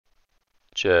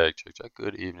Check, check, check.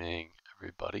 Good evening,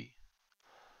 everybody.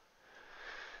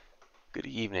 Good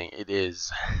evening. It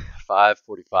is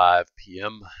 5:45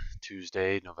 p.m.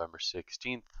 Tuesday, November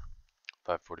 16th,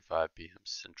 5:45 p.m.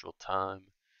 Central Time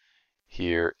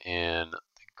here in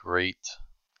the great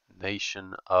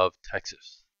nation of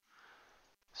Texas.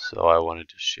 So I wanted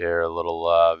to share a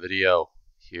little video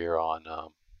here on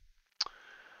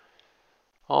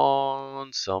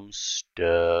some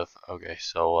stuff. Okay,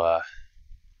 so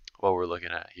what we're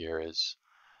looking at here is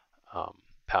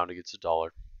pound against the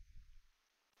dollar.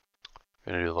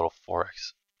 We're gonna do a little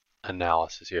forex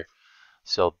analysis here.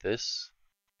 So this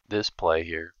play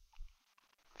here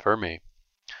for me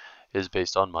is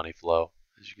based on money flow.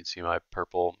 As you can see, my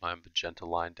magenta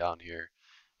line down here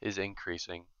is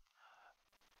increasing,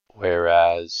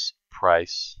 whereas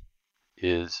price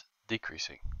is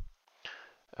decreasing.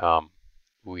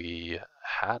 We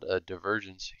had a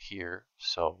divergence here,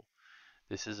 so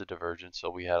this is a divergence. So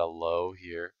we had a low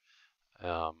here,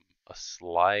 a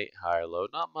slight higher low,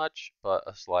 not much, but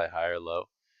a slight higher low.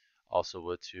 Also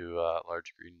with two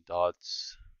large green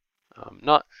dots,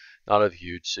 not of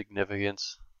huge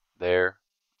significance there,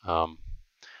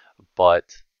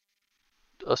 but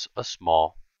a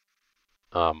small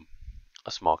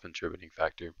contributing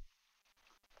factor.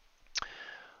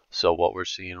 So what we're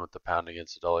seeing with the pound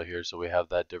against the dollar here, so we have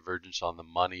that divergence on the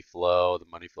money flow. The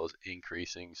money flow is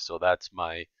increasing, so that's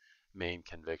my main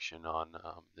conviction on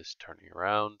this turning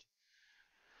around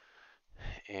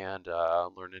and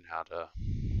learning how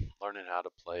to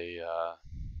play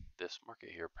this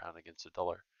market here, pound against the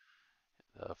dollar,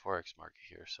 the forex market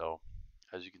here. So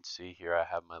as you can see here, I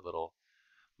have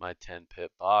my 10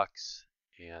 pip box,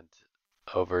 and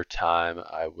over time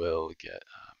I will get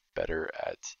better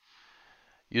at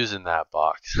using that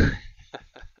box.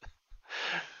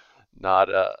 not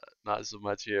so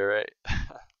much here, right?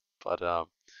 But so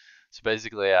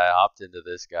basically I opt into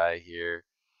this guy here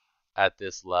at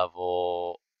this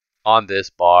level on this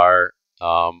bar.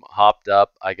 Hopped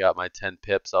up, I got my 10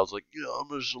 pips. I was like, I'm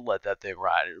gonna just let that thing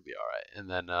ride, it'll be all right. And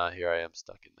then here I am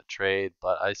stuck in the trade,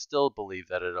 but I still believe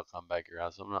that it'll come back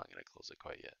around, so I'm not gonna close it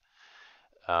quite yet.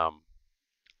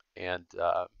 And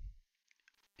I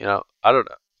don't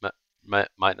know,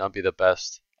 might not be the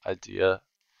best idea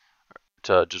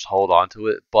to just hold on to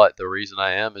it, but the reason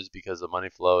I am is because the money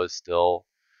flow is still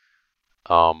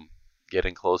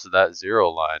getting close to that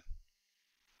zero line.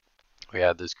 We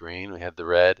had this green, we had the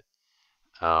red.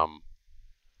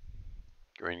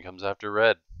 Green comes after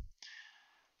red.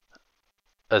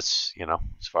 As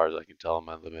as far as I can tell in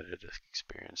my limited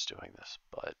experience doing this,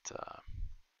 but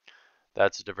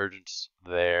that's a divergence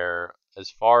there. As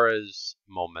far as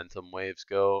momentum waves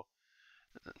go,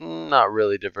 not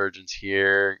really divergence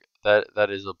here. That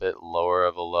is a bit lower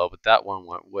of a low, but that one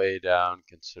went way down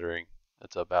considering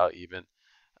it's about even.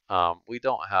 We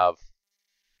don't have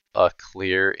a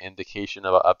clear indication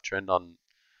of an uptrend on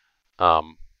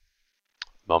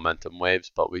momentum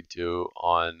waves, but we do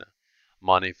on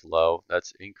money flow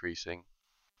that's increasing.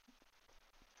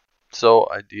 So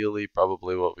ideally,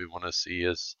 probably what we want to see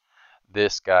is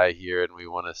this guy here, and we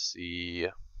want to see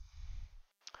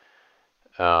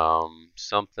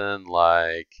something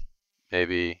like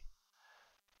maybe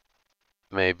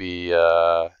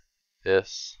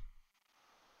this.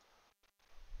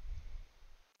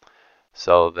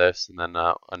 So this, and then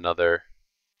another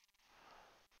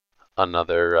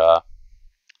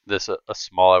this a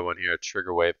smaller one here, a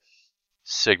trigger wave,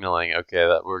 signaling okay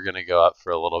that we're gonna go up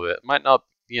for a little bit. Might not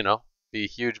be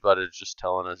huge, but it's just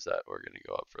telling us that we're gonna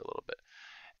go up for a little bit.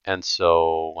 And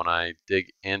so when I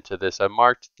dig into this, I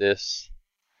marked this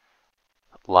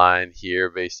line here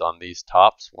based on these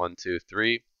tops, 1, 2,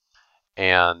 3.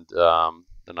 And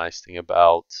the nice thing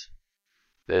about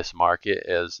this market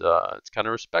is it's kind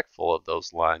of respectful of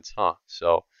those lines, huh?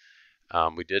 So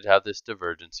we did have this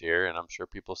divergence here, and I'm sure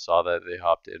people saw that they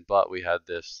hopped in, but we had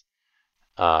this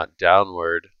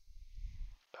downward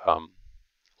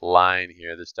line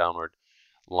here, this downward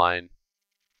line,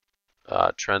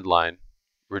 trend line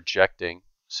rejecting.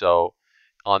 So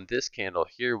on this candle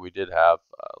here, we did have,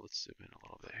 let's zoom in a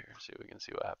little bit here, see if we can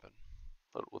see what happened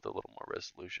with a little more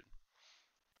resolution.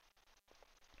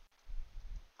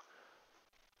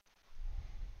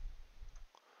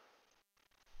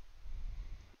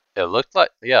 It looks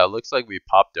like we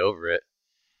popped over it.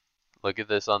 Look at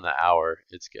this on the hour.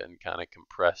 It's getting kind of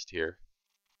compressed here.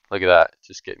 Look at that,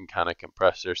 just getting kind of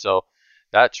compressed there. So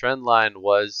that trend line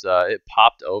was, it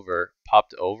popped over.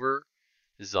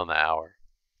 This is on the hour.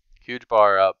 Huge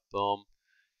bar up, boom.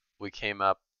 We came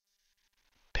up,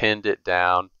 pinned it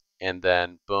down, and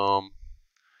then boom,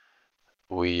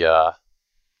 we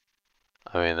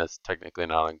I mean, that's technically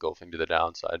not engulfing to the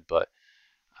downside, but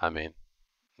I mean,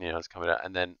 it's coming out,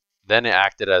 and then it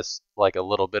acted as like a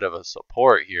little bit of a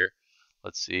support here.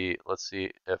 Let's see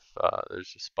if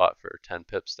there's a spot for 10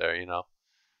 pips there.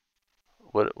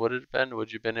 What would it have been?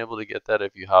 Would you have been able to get that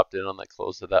if you hopped in on the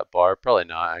close of that bar? Probably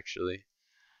not, actually.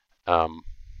 Um,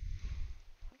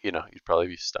 you'd probably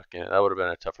be stuck in it. That would have been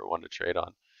a tougher one to trade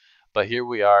on. But here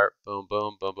we are, boom,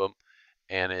 boom, boom, boom.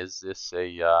 And is this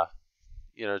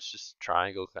it's just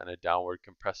triangle kind of downward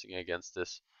compressing against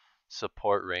this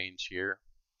support range here.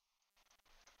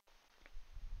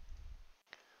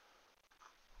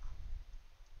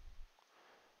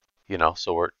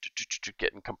 So we're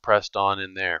getting compressed on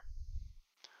in there.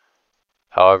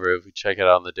 However, if we check it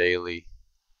out on the daily,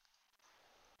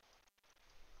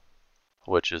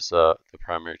 which is the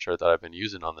primary chart that I've been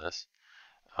using on this,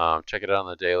 check it out on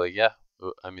the daily. Yeah,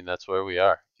 I mean, that's where we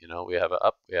are. We have a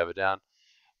up, we have a down.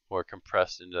 We're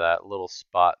compressed into that little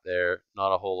spot there.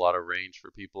 Not a whole lot of range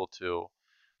for people to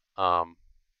um,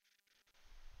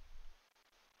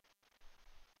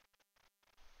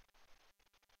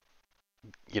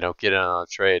 get in on a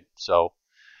trade. So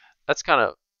that's kind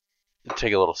of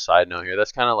take a little side note here.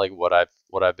 That's kind of like what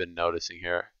I've been noticing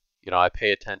here. I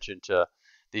pay attention to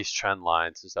these trend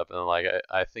lines and stuff, and like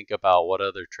I think about what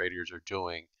other traders are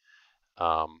doing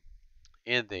um,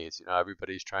 in these.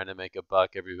 Everybody's trying to make a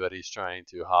buck. Everybody's trying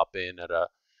to hop in at a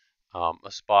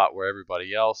spot where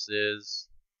everybody else is,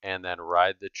 and then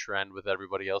ride the trend with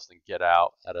everybody else, and get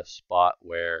out at a spot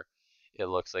where it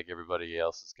looks like everybody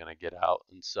else is going to get out.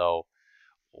 And so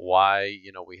why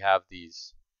we have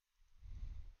these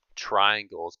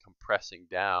triangles compressing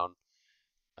down.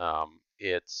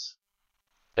 It's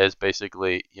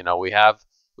basically we have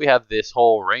this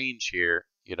whole range here.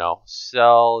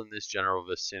 Sell in this general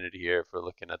vicinity here. If we're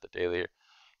looking at the daily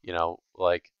here,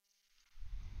 like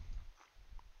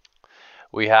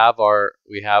we have our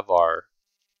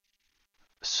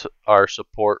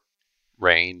support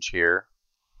range here.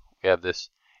 We have this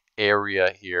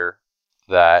area here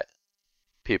that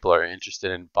people are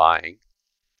interested in buying.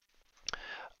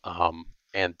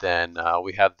 And then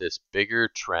we have this bigger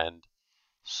trend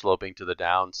sloping to the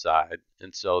downside,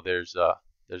 and so there's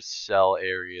sell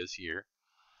areas here,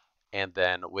 and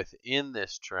then within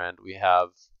this trend we have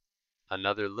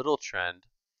another little trend.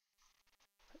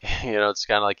 It's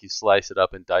kind of like you slice it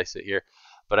up and dice it here,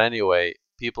 but anyway,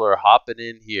 people are hopping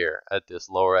in here at this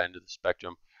lower end of the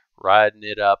spectrum, riding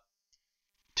it up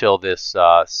till this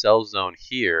sell zone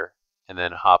here, and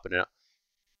then hopping it up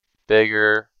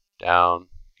bigger down,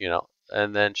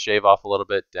 and then shave off a little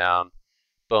bit down.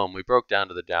 Boom, we broke down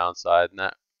to the downside, and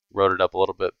that rode it up a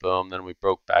little bit. Boom, then we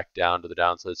broke back down to the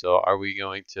downside. So are we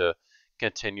going to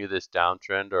continue this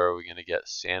downtrend, or are we going to get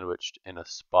sandwiched in a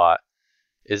spot?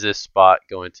 Is this spot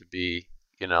going to be,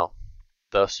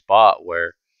 the spot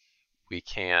where we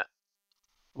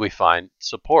find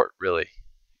support really?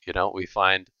 We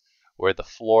find where the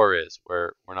floor is,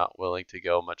 where we're not willing to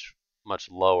go much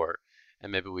lower,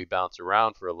 and maybe we bounce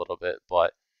around for a little bit,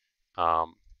 but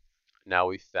um, now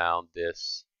we found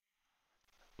this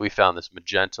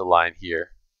magenta line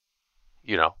here.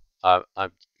 I'm I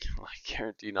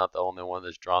guarantee not the only one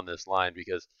that's drawn this line,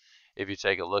 because if you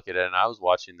take a look at it, and I was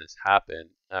watching this happen,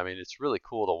 I mean, it's really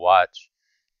cool to watch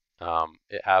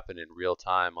it happen in real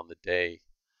time on the day.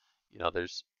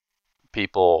 There's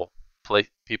people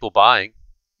buying,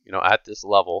 at this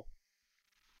level.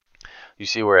 You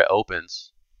see where it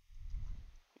opens.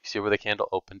 You see where the candle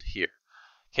opened here.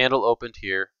 Candle opened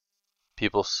here.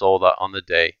 People sold out on the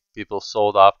day. People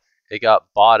sold off. It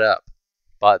got bought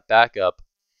back up,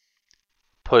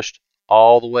 pushed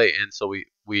all the way, and so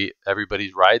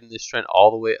everybody's riding this trend all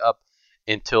the way up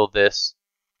until this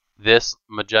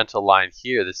magenta line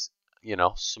here, this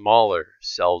smaller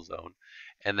sell zone,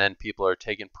 and then people are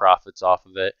taking profits off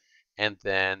of it, and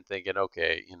then thinking,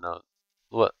 okay,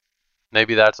 what,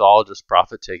 maybe that's all just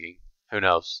profit taking. Who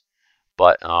knows?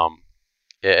 But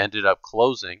it ended up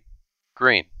closing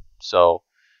green, so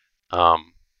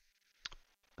um,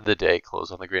 the day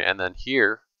closed on the green, and then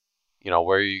here,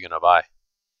 where are you gonna buy,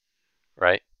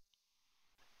 right?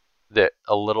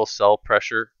 A little sell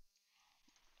pressure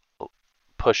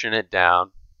pushing it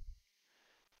down.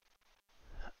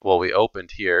 Well, we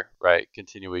opened here, right?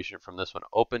 Continuation from this one.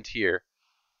 Opened here.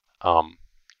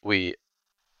 We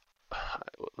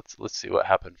let's see what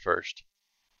happened first.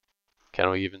 Can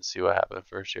we even see what happened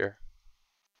first here?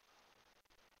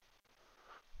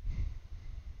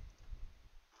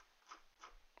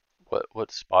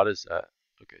 What spot is that?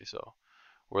 Okay, so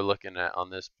we're looking at on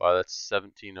this bar. That's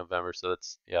 17 November. So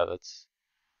that's.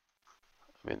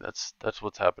 I mean, that's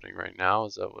what's happening right now.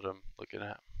 Is that what I'm looking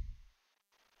at?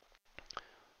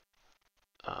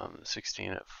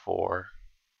 16 at 4.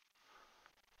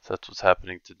 So that's what's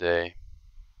happening today.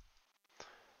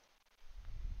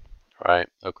 Right.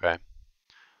 Okay.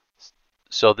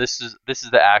 So this is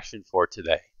the action for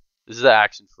today. This is the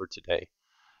action for today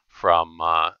from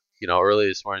early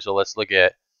this morning. So let's look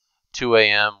at 2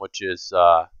 a.m., which is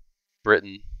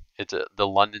Britain. It's the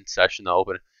London session, the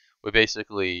open. We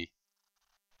basically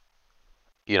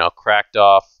cracked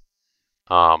off,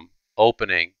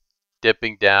 opening,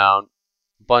 dipping down,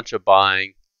 bunch of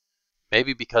buying.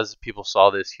 Maybe because people saw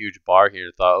this huge bar here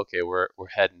and thought, okay, we're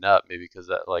heading up. Maybe because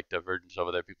that like divergence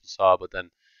over there people saw, but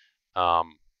then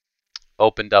um,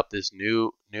 opened up this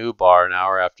new bar an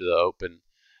hour after the open,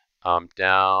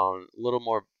 down a little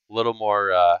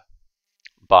more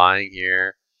buying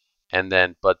here, and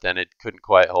then but then it couldn't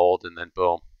quite hold, and then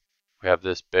boom, we have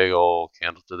this big old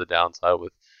candle to the downside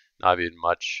with not even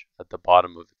much at the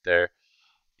bottom of it there.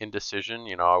 Indecision,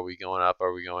 are we going up?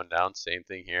 Are we going down? Same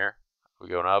thing here. Are we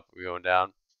going up? Are we going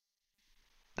down?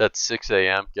 That's 6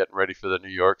 a.m. getting ready for the New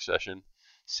York session.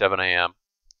 7 a.m.,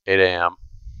 8 a.m.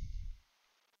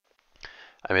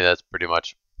 I mean, that's pretty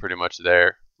much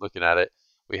there. Looking at it,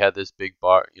 we had this big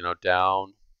bar,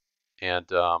 down, and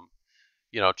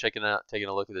taking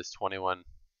a look at this 21.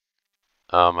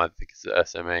 I think it's the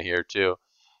SMA here too.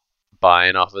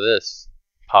 Buying off of this,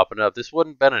 popping up. This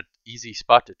wouldn't have been an easy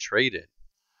spot to trade in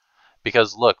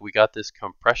because look, we got this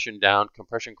compression down,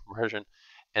 compression,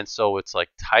 and so it's like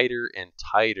tighter and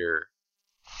tighter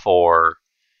for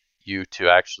you to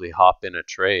actually hop in a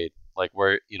trade. Like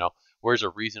where's a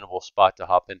reasonable spot to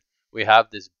hop in? We have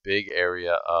this big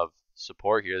area of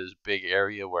support here, this big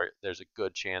area where there's a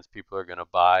good chance people are going to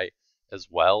buy as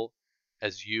well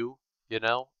as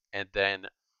and then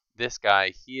this guy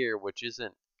here, which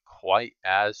isn't quite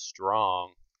as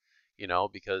strong,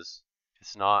 because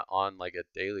it's not on like a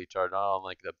daily chart, not on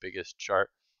like the biggest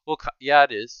chart. Well, yeah,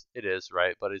 it is,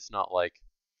 right? But it's not like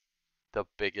the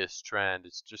biggest trend.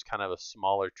 It's just kind of a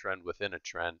smaller trend within a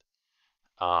trend.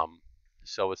 Um,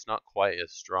 so it's not quite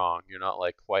as strong. You're not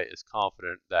like quite as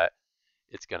confident that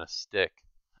it's gonna stick.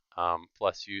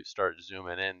 Plus, you start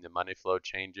zooming in, the money flow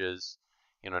changes.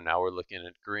 Now we're looking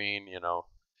at green. It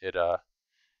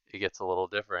gets a little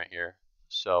different here.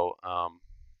 So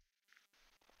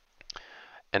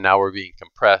and now we're being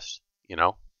compressed.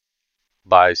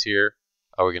 Buys here.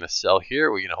 Are we gonna sell here? Or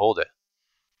are we gonna hold it?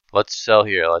 Let's sell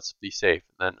here. Let's be safe.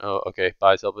 And then, oh, okay,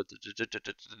 buy, sell, but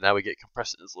now we get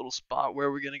compressed in this little spot. Where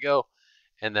are we going to go?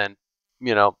 And then,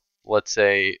 let's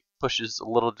say pushes a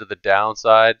little to the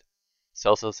downside.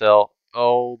 Sell, sell, sell.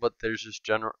 Oh, but there's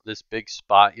this big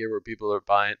spot here where people are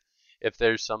buying. If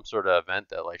there's some sort of event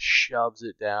that like shoves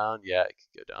it down, yeah, it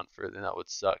could go down further. And that would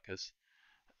suck because,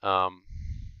 um,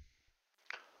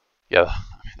 yeah,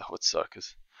 I mean, that would suck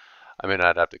because,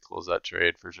 I'd have to close that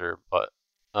trade for sure. But,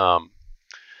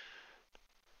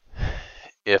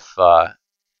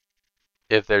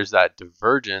 if there's that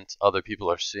divergence, other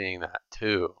people are seeing that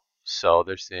too. So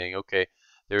they're saying, okay,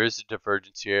 there is a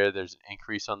divergence here. There's an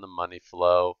increase on the money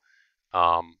flow.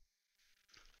 Um,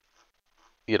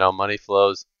 money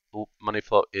flow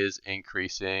is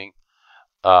increasing.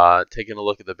 Taking a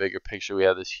look at the bigger picture, we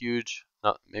have this huge,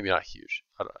 maybe not huge.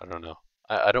 I don't know.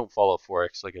 I don't follow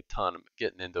Forex like a ton. I'm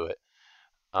getting into it.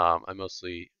 I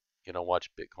mostly, watch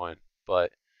Bitcoin,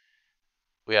 but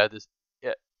we had this.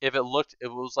 Yeah, if it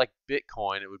was like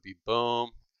Bitcoin, it would be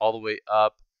boom all the way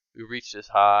up. We reach this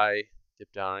high,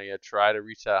 dip down again, try to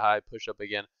reach that high, push up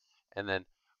again, and then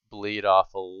bleed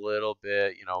off a little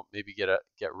bit. Maybe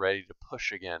get ready to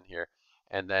push again here,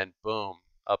 and then boom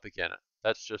up again.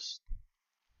 That's just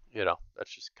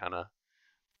that's just kind of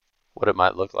what it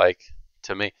might look like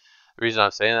to me. The reason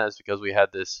I'm saying that is because we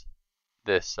had this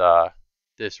this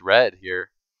red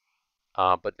here,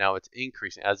 but now it's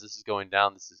increasing. As this is going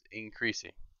down, this is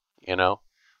increasing.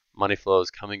 Money flow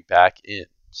is coming back in.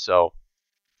 So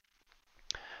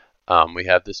we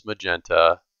have this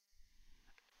magenta,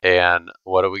 and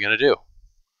what are we going to do?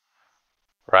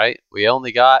 Right?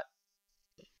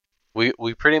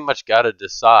 We pretty much got to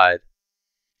decide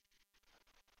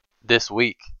this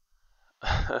week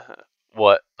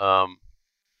what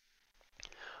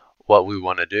what we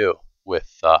want to do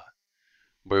with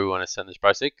where we want to send this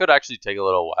price. It could actually take a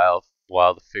little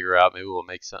while to figure out. Maybe we'll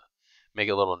make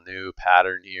a little new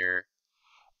pattern here.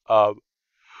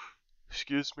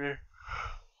 Excuse me.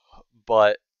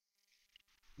 But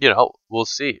we'll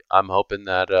see. I'm hoping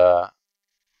that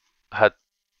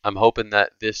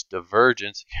this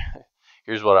divergence.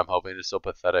 Here's what I'm hoping. It's so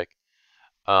pathetic.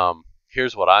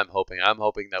 Here's what I'm hoping. I'm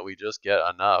hoping that we just get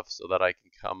enough so that I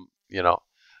can come,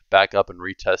 back up and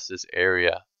retest this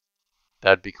area.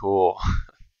 That'd be cool.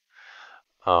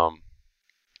 um,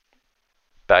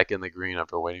 back in the green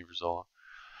after waiting for so long.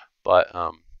 But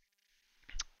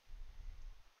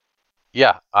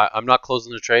yeah, I'm not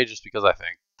closing the trade just because I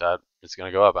think that it's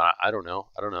gonna go up. I don't know.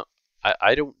 I don't know.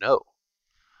 I don't know.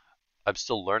 I'm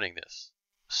still learning this,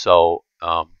 so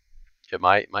it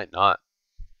might not,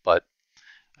 but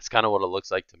that's kind of what it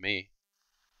looks like to me.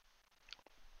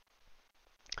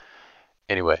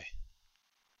 Anyway,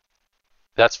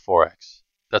 that's forex.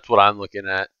 That's what I'm looking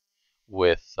at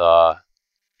with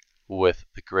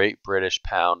the Great British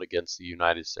Pound against the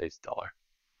United States dollar.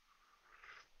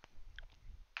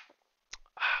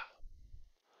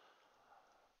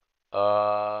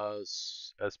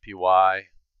 SPY.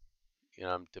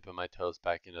 I'm dipping my toes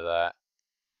back into that.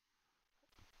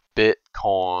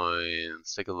 Bitcoin.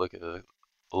 Let's take a look at the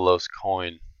lowest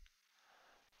coin.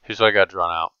 Here's what I got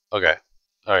drawn out. Okay.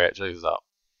 All right, check this out.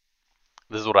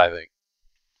 This is what I think.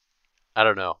 I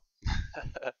don't know.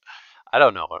 I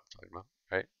don't know what I'm talking about,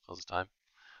 right? All the time.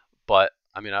 But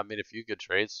I mean, I've made a few good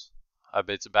trades. I've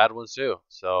made some bad ones too.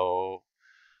 So,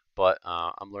 but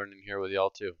I'm learning here with y'all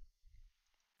too.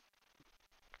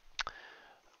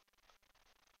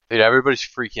 Dude, everybody's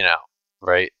freaking out,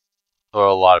 right? Or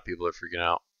a lot of people are freaking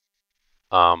out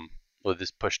with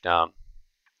this push down.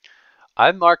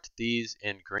 I marked these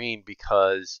in green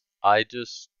because I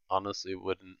just honestly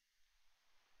wouldn't,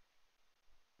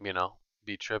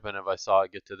 be tripping if I saw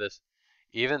it get to this.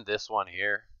 Even this one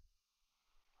here,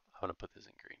 I'm gonna put this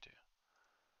in green too.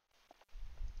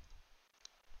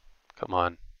 Come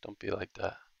on, don't be like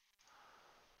that.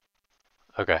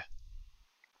 Okay.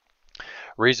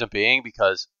 Reason being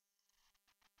because,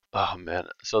 oh man,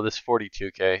 so this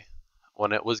 42K,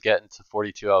 when it was getting to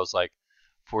 42, I was like,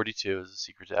 42 is the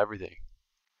secret to everything.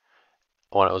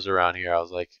 When it was around here, I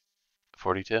was like,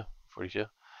 42, 42.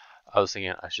 I was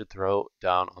thinking I should throw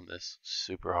down on this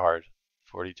super hard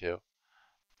 42,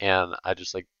 and I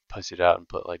just like pussied out and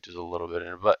put like just a little bit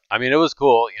in it. But I mean, it was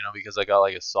cool, because I got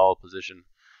like a solid position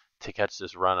to catch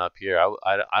this run up here.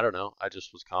 I don't know. I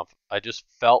just was confident. I just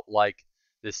felt like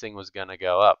this thing was gonna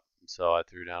go up, so I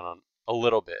threw down on a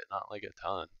little bit, not like a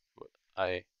ton.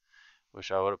 I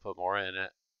wish I would have put more in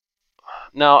it.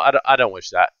 No, I don't wish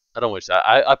that. I don't wish that.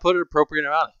 I put an appropriate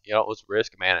amount. It was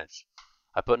risk managed.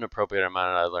 I put an appropriate amount,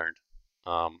 and I learned.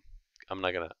 Um, I'm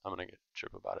not gonna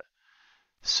trip about it.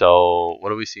 So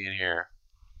what are we seeing here?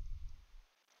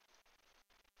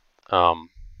 Um,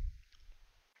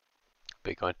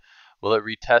 Bitcoin. Will it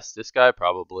retest this guy?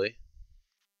 Probably.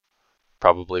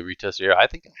 Probably retest here. I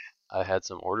think I had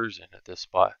some orders in at this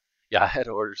spot. Yeah, I had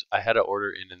orders. I had an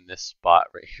order in this spot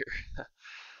right here.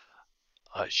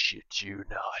 I shit you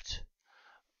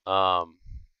not.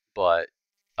 But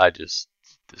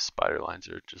the spider lines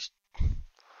are just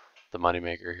the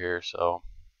moneymaker here. So,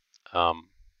 um,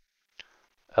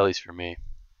 at least for me,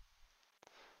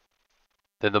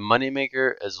 the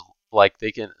moneymaker is like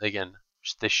they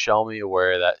show me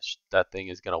where that thing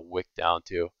is gonna wick down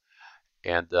to,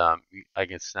 and I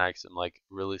can snag some like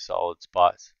really solid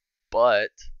spots.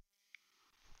 But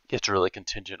it's really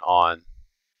contingent on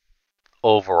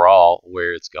overall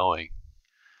where it's going,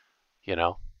 you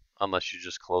know, unless you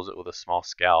just close it with a small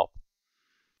scalp,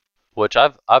 which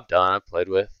I've done, I've played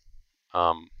with,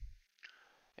 um,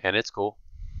 and it's cool.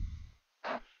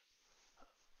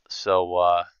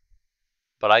 So,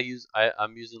 but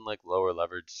I'm using like lower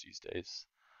leverage these days,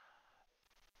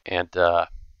 and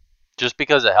just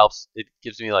because it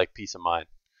gives me like peace of mind,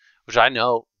 which I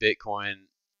know Bitcoin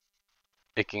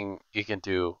it can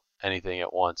do anything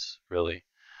at once really,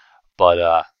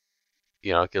 but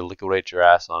it can liquidate your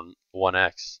ass on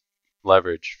 1x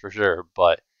leverage for sure,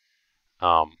 but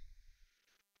um,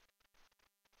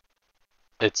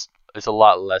 it's it's a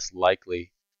lot less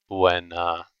likely when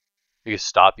it can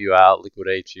stop you out,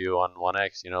 liquidate you on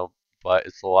 1x, but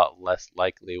it's a lot less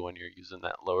likely when you're using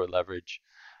that lower leverage,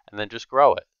 and then just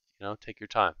grow it, take your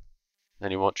time.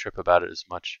 Then you won't trip about it as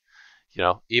much.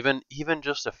 Even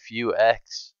just a few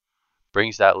x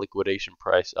brings that liquidation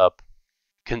price up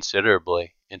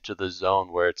considerably into the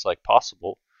zone where it's like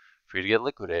possible for you to get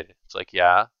liquidated. It's like,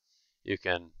 yeah, you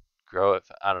can grow it.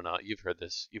 I don't know. You've heard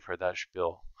this. You've heard that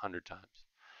spiel 100 times.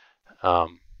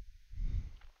 Um,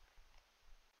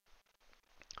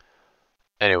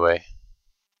 anyway,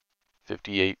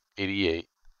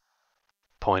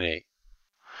 5888.8.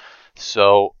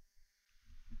 So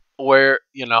where,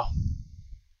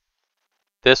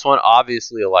 this one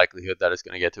obviously a likelihood that it's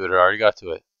going to get to it. It already got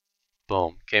to it.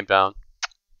 Boom, came down,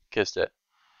 kissed it,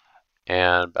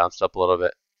 and bounced up a little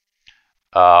bit.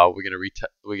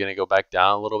 We're gonna go back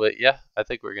down a little bit. Yeah, I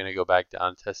think we're gonna go back down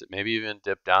and test it. Maybe even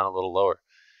dip down a little lower,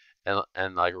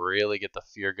 and like really get the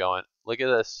fear going. Look at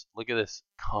this. Look at this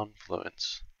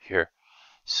confluence here.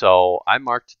 So I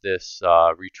marked this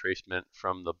retracement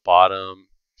from the bottom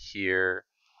here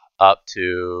up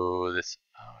to this.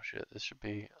 Oh shit, this should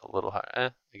be a little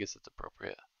higher. I guess it's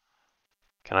appropriate.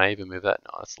 Can I even move that?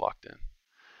 No, that's locked in.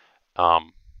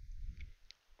 Um,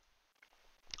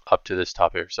 Up to this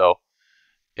top here. So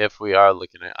if we are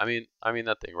looking at, I mean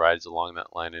that thing rides along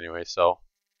that line anyway. So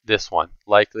this one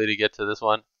likely to get to this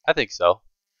one. I think so.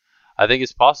 I think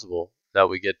it's possible that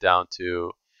we get down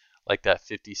to like that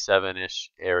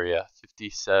 57-ish area,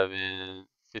 57,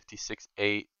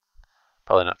 56.8,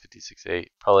 probably not 56.8,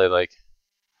 probably like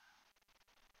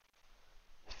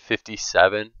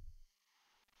 57,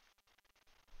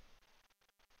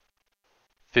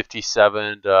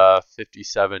 57 to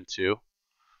 57.2,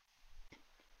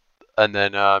 and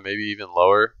then maybe even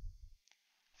lower,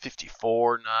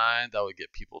 54.9. That would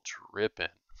get people tripping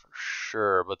for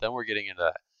sure. But then we're getting into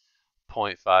that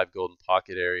point 0.5 golden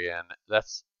pocket area, and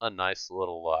that's a nice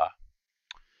little,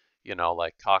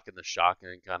 like cock in the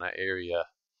shotgun kind of area.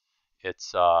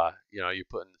 It's you're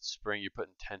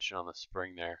putting tension on the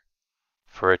spring there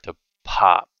for it to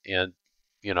pop, and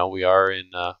we are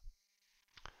in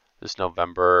this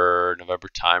November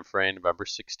time frame, November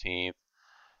 16th,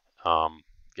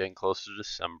 getting close to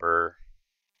December.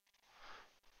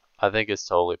 I think it's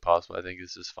totally possible. I think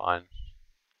this is fine.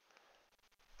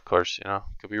 Of course,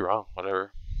 could be wrong.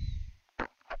 Whatever.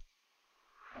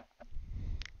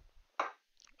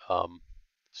 Um,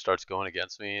 Starts going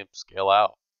against me, scale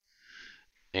out,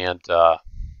 and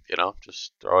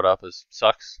just throw it up as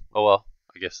sucks. Oh well.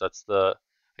 I guess this is the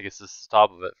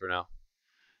top of it for now.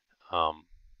 Um,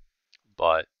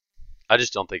 but I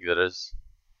just don't think that is.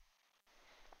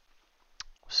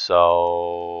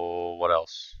 So what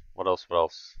else? What else? What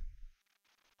else?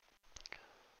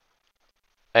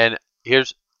 And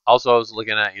here's also I was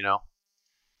looking at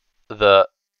the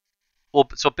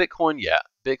so Bitcoin, yeah,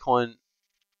 Bitcoin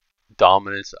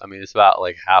dominance. I mean, it's about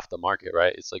like half the market,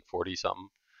 right? It's like 40 something.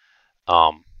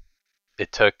 Um,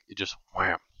 it just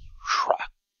wham, schwack,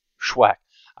 schwack.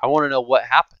 I want to know what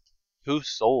happened. Who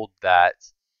sold that?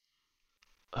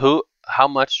 How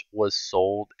much was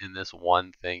sold in this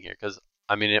one thing here? Because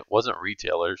I mean, it wasn't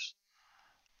retailers.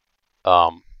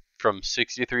 Um, from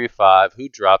 63.5, who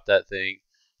dropped that thing?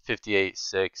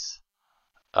 58.6,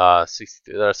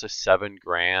 63. That's a 7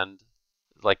 grand,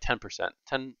 like 10%,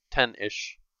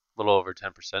 10-ish, a little over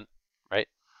 10%, right?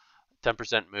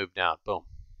 10% move down. Boom.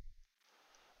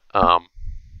 Um,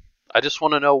 I just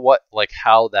want to know like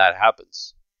how that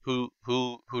happens. Who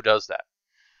does that?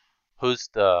 Who's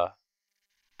the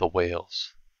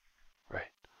whales,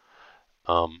 right?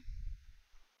 Um,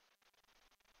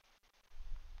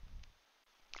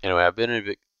 anyway, I've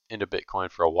been into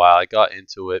Bitcoin for a while. I got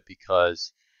into it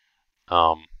because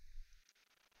um,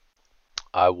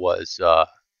 I was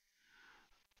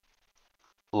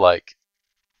like,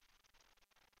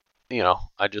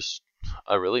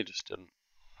 I really just didn't.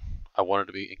 I wanted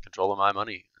to be in control of my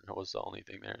money. That was the only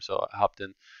thing there. So I hopped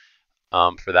in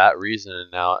for that reason,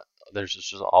 and now there's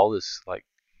just all this like,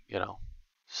 you know,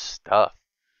 stuff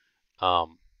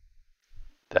um,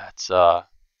 that's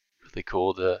really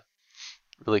cool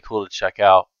to check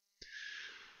out.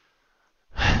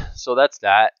 So that's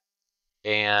that.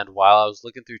 And while I was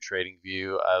looking through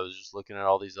TradingView, I was just looking at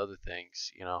all these other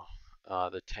things,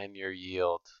 the 10-year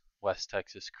yield, West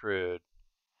Texas crude,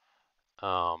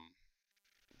 um,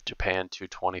 Japan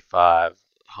 225,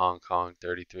 Hong Kong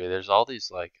 33. There's all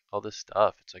this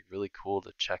stuff. It's like really cool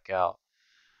to check out.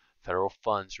 Federal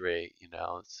funds rate,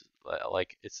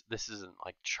 it's this isn't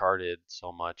like charted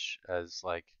so much as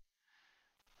like,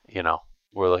 you know,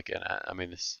 we're looking at. I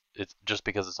mean, it's just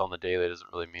because it's on the daily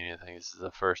doesn't really mean anything. This is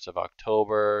the 1st of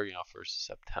October, 1st of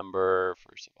September,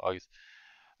 1st of August.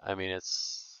 I mean,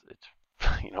 it's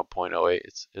zero point oh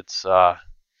 0.08.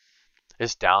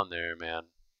 It's down there, man.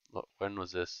 Look, when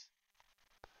was this?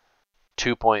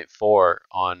 2.4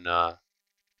 on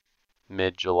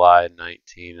mid-July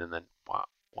 19, and then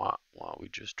we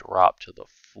just dropped to the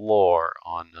floor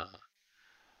on.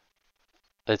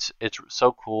 It's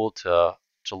so cool to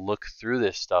look through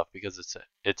this stuff because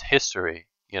it's history,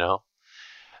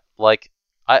 Like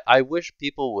I wish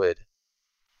people would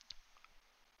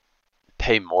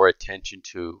pay more attention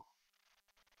to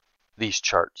these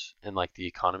charts and like the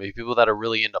economy. People that are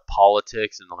really into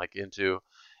politics and like into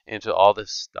all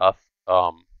this stuff.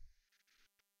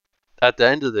 At the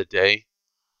end of the day,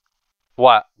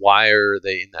 why are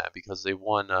they in that? Because they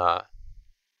won.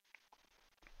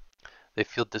 They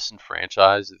feel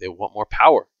disenfranchised. They want more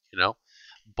power.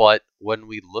 But when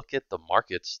we look at the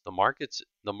market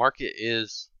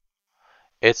is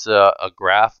it's a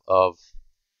graph of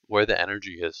where the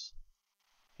energy is.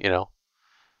 You know,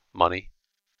 money.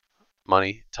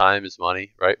 Money, time is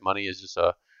money, right? Money is just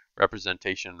a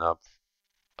representation of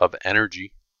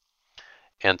energy.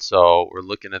 And so we're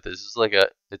looking at this. It's like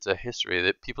it's a history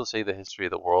that people say the history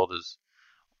of the world is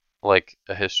like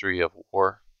a history of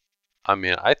war. I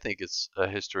mean, I think it's a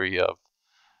history of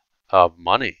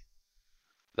money.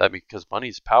 That because money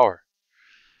is power.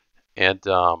 And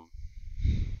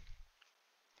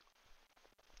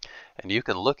you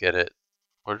can look at it.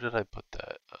 Where did I put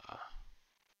that?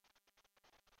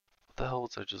 What the hell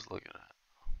was I just looking at?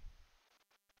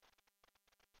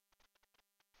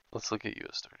 Let's look at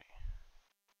US 30.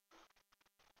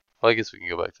 Well, I guess we can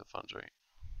go back to the funds rate.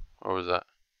 Or was that?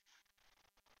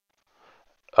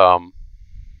 Um,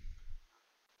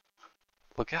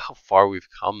 Look at how far we've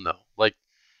come though. Like,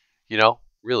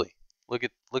 really. Look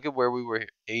at where we were here.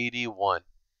 81,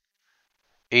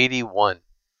 81,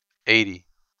 80,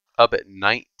 up at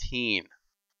 19.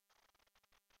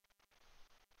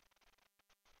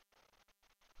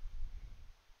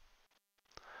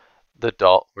 The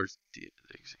dollar. Where's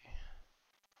DXY?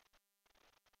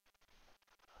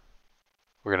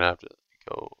 We're gonna have to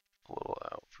go a little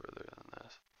out further than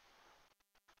this.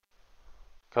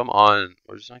 Come on.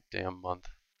 Where's my damn month?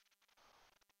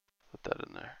 Put that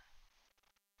in there.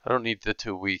 I don't need the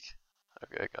 2 week.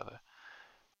 Okay, I got that.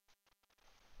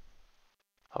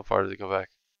 How far does it go back?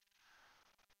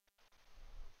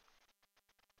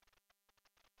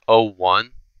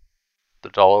 01. The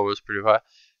dollar was pretty high.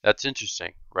 That's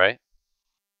interesting, right?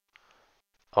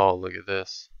 Oh, look at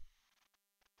this.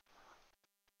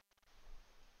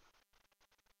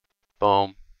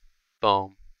 Boom,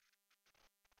 boom.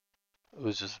 It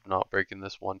was just not breaking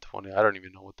this 120. I don't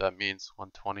even know what that means.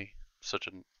 120. Such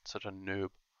a noob.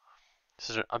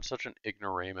 I'm such an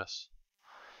ignoramus.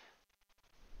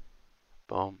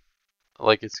 Boom.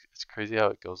 Like it's crazy how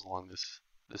it goes along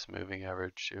this moving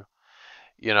average too.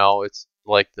 It's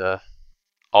like the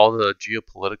all the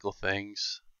geopolitical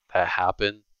things that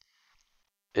happen.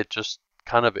 It just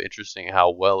kind of interesting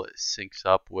how well it syncs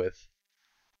up with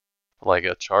like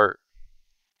a chart,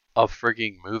 a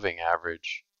frigging moving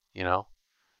average, you know?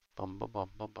 Bum bum bum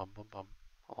bum bum bum bum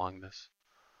along this.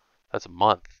 That's a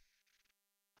month.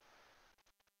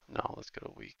 No, let's go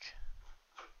to a week.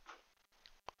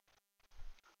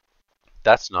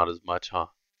 That's not as much, huh?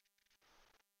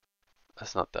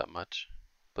 That's not that much.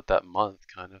 But that month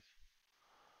kind of.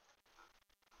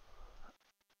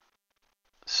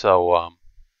 So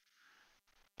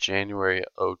January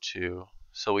 '02.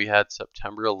 So we had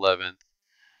September 11th,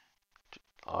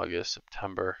 August,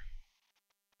 September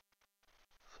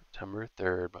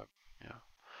 3rd, but yeah.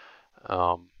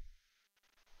 Um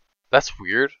that's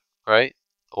weird, right?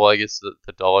 Well, I guess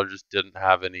the dollar just didn't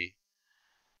have any.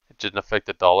 It didn't affect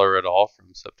the dollar at all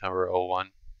from September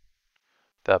 '01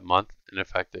 that month. And in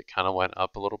fact, it kind of went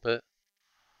up a little bit.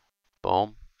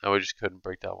 Boom. And we just couldn't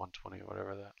break that 120 or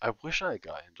whatever that. I wish I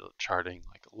got into charting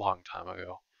like a long time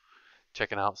ago.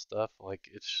 Checking out stuff like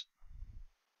it's.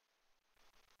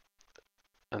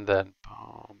 And then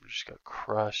boom, just got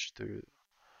crushed through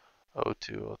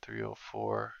 '02, '03,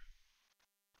 '04,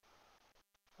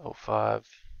 '05.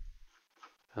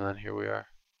 And then here we are.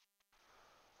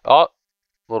 Oh,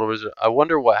 little wizard. I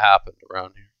wonder what happened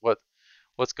around here.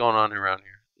 What's going on around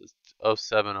here? It's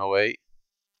 '07, '08.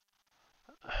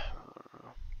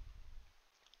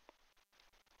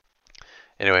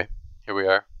 Anyway, here we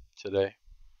are today.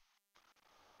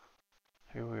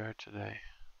 Here we are today.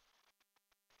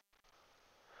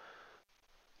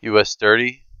 US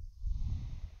 30,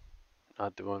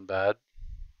 not doing bad.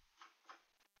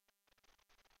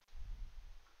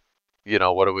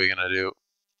 What are we gonna do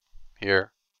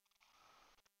here?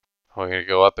 Are we gonna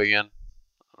go up again?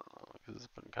 Because it's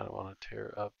been kind of on a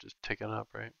tear up, just ticking up,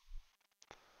 right?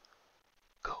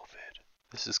 COVID.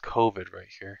 This is COVID right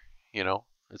here.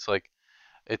 It's like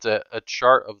it's a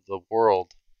chart of the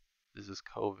world. This is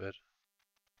COVID.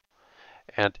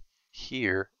 And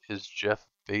here is Jeff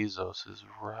Bezos's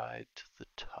ride to the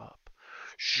top.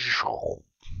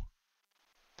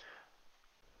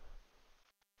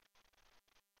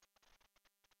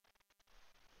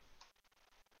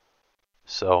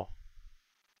 So,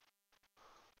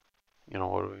 what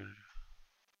are we gonna do?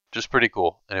 Just pretty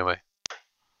cool. Anyway,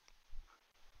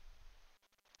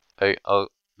 hey,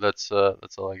 that's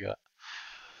all I got.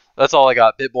 That's all I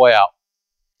got. Bit boy out.